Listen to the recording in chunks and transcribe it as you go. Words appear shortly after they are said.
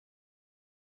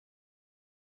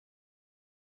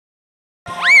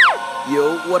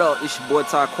Yo, what up? It's your boy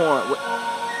Tyquonne.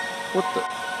 What the?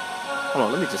 Hold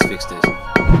on, let me just fix this.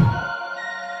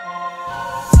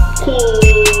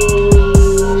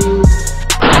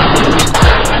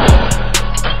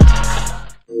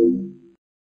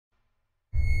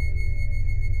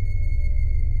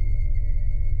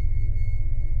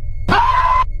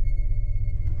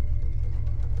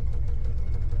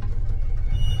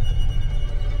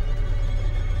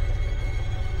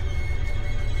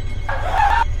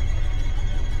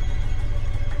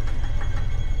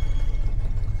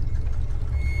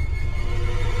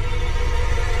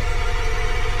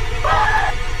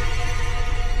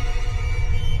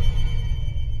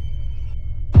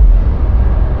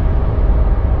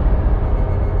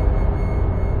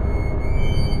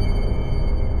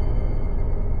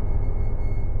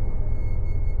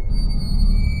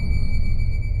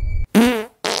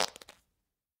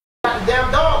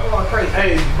 Damn dog going crazy.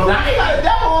 Hey, but we ain't got a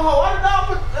devil on her. Why the dog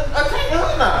put a tank in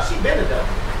her now? She been a devil.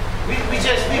 We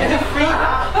free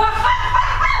now.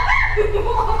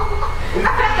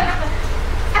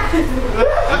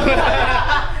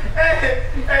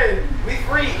 hey, we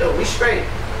free though. We straight.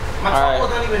 My toes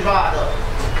don't even dry up.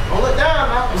 Don't look down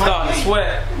now. I'm starting to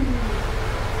sweat.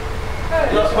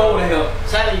 Look cold in here.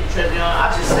 Saturday, Tyquonne.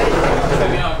 I just say it.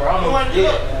 Tyquonne, bro.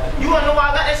 You wanna know where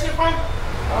I got that shit from?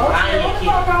 Oh, I ain't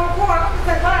keep it. I'm gonna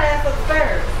take my ass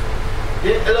upstairs.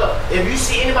 Look, if you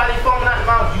see anybody foaming out the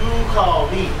mouth, you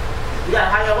call me. You gotta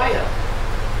hide your way up.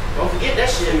 Don't forget that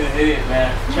shit. It is,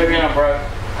 man. Check it out, bro.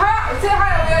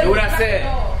 Do what I said.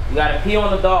 You gotta pee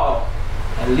on the dog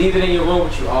and leave it in your room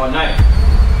with you all night.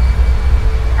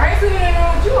 I ain't sitting in the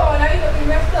room with you all night. You gonna be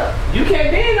messed up. You can't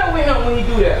be in there with him when you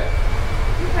do that.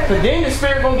 Cause then the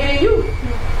spirit gonna get in you.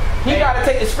 He gotta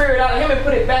take the spirit out of him and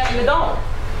put it back in the dog.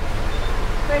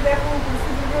 Think that fool can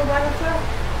sleep in the room by himself?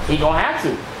 He gonna have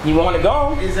to. He wanna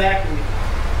go. Exactly.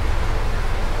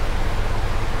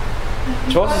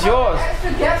 Choice is yours.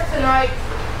 Extra guest tonight.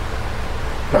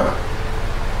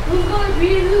 Who's gonna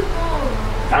be who's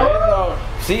going?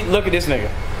 See, look at this nigga.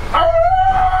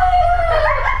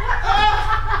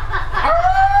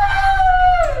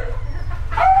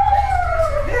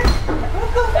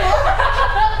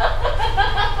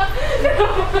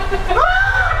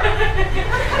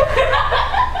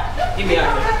 Get me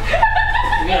out of here.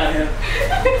 Get me out of here.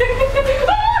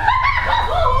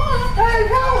 Hey,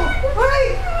 no!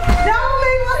 Wait! Don't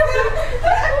leave us here!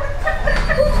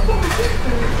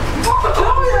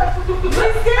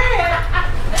 We're scared!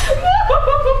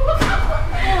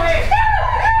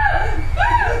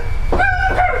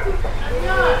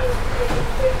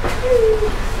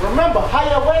 Remember,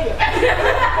 higher way.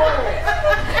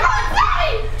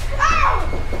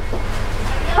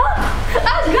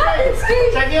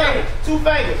 Tyquonne, 2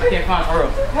 fingers. I can't find her.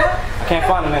 I can't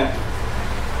find him, man.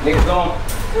 Niggas gone.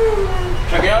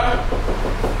 Tyquonne?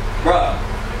 Bruh,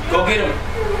 go get him.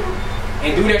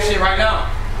 And do that shit right now.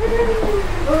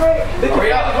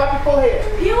 Hurry up. Wipe your forehead.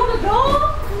 Pee on the dog?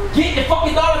 Get the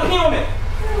fucking dog and pee on it.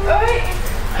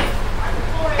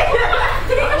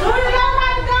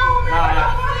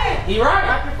 He right.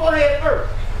 Wipe your forehead first.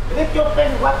 Lift your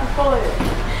finger, wipe your forehead.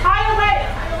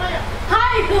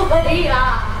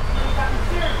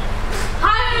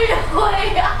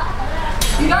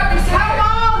 You got me sick. Come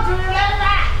on, Julia.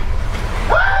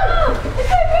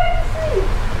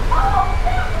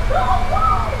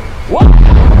 What?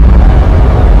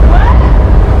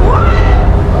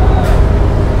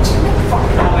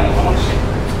 Fucking dog ain't on shit.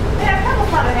 Man, come on,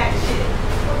 out of that shit.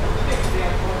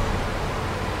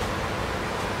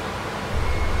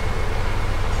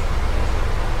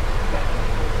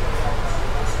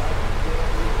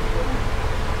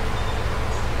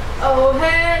 Oh,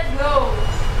 heck no.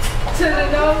 To the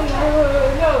no.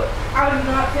 I do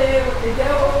not care what the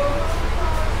devil.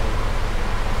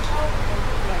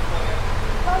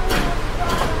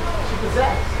 She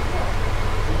possessed.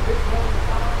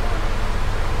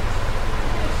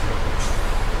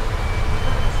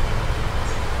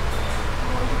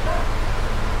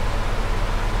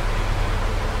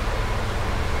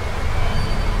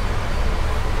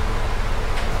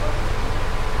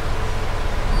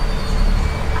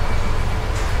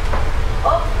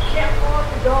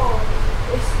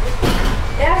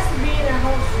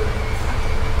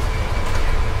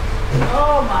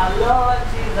 Oh my Lord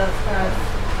Jesus Christ.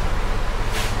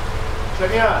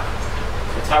 Tyquonne.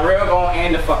 Tyrell gonna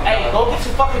end the fucking Hey, dog. go get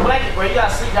your fucking blanket, bro. You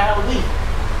gotta sleep down a week.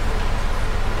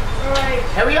 Alright.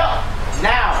 Hurry up.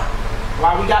 Now.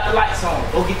 While we got the lights on.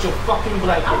 Go get your fucking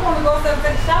blanket. I want to go take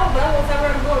a shower, but I want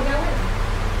somewhere to go and get with me.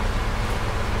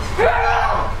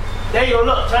 There you go,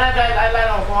 look. Turn that light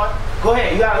on, Quan. Go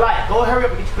ahead, you got a light. Go hurry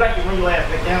up and get your blanket when your ass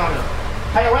back down there.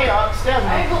 Hey, wait up, stairs, I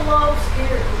man. ain't gonna lie, I'm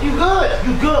scared. You good?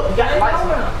 You good? We got the lights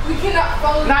on. We cannot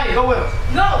follow. Now you go with him.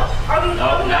 No,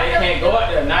 No, now you can't go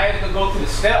out there. Now you can go to the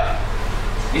step.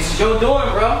 This is your doing,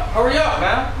 bro. Hurry up,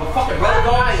 man. My fucking brother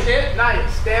going shit. Now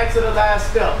stand to the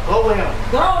last step. Go with him.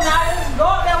 Go, Naya. Go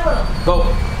up there with him. Go.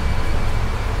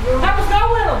 Have us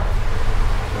go with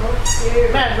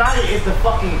him. Man, Naya is the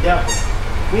fucking devil.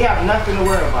 We have nothing to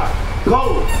worry about.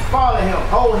 Go. Follow him.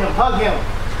 Hold him. Hug him.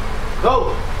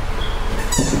 Go.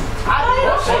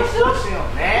 Push him,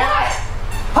 man. What?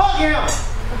 Hug him.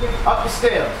 Up the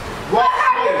stairs. Walk.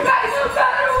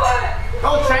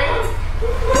 Go, Trey.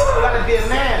 You gotta be a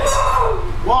man.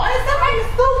 Walk. Why is somebody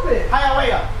stupid? Hi,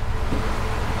 way up.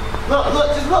 Look,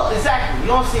 just look. Exactly. You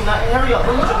don't see nothing. Hurry up.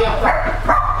 Look at your damn car.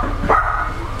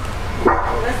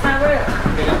 That's not real.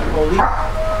 Okay, that's the police.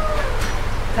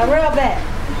 Come real back.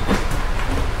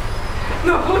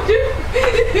 No, what you?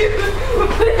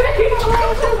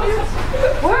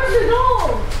 Where's the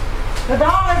dog? The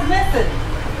dog is missing.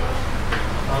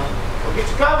 Go get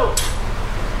your cover.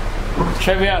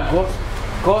 Trevion,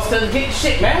 go upstairs and get your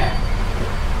shit, man.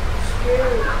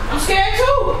 I'm scared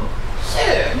too.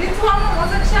 Shit. Me too. I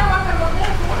was in the shower. I got my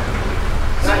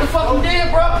What the fuck you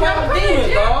did, bro? Count the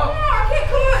demons, dog. I can't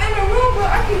come out in the room, but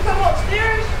I can come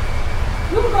upstairs.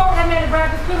 You can go over there, man, and grab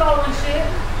this pillow and shit.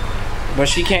 But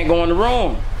she can't go in the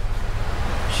room.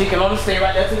 She can only stay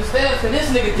right there to the stairs because this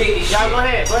nigga did this shit. Y'all go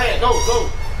ahead. Go.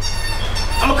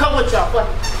 I'm gonna come with y'all. Fuck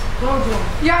it. Go, June.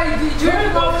 Yeah, you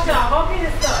go with y'all. Go get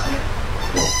this stuff.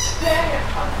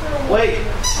 Wait,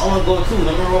 I wanna go too.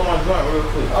 Let me roll my joint real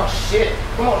quick. Oh shit.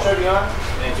 Come on, Trevion.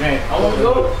 Hey, drink. I wanna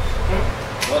go.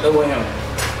 What the way him?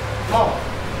 Come on.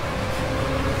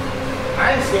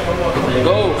 I ain't scared no more.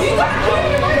 Go. Come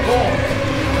on.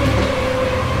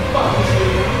 Fuck you,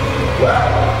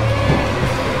 Trevion.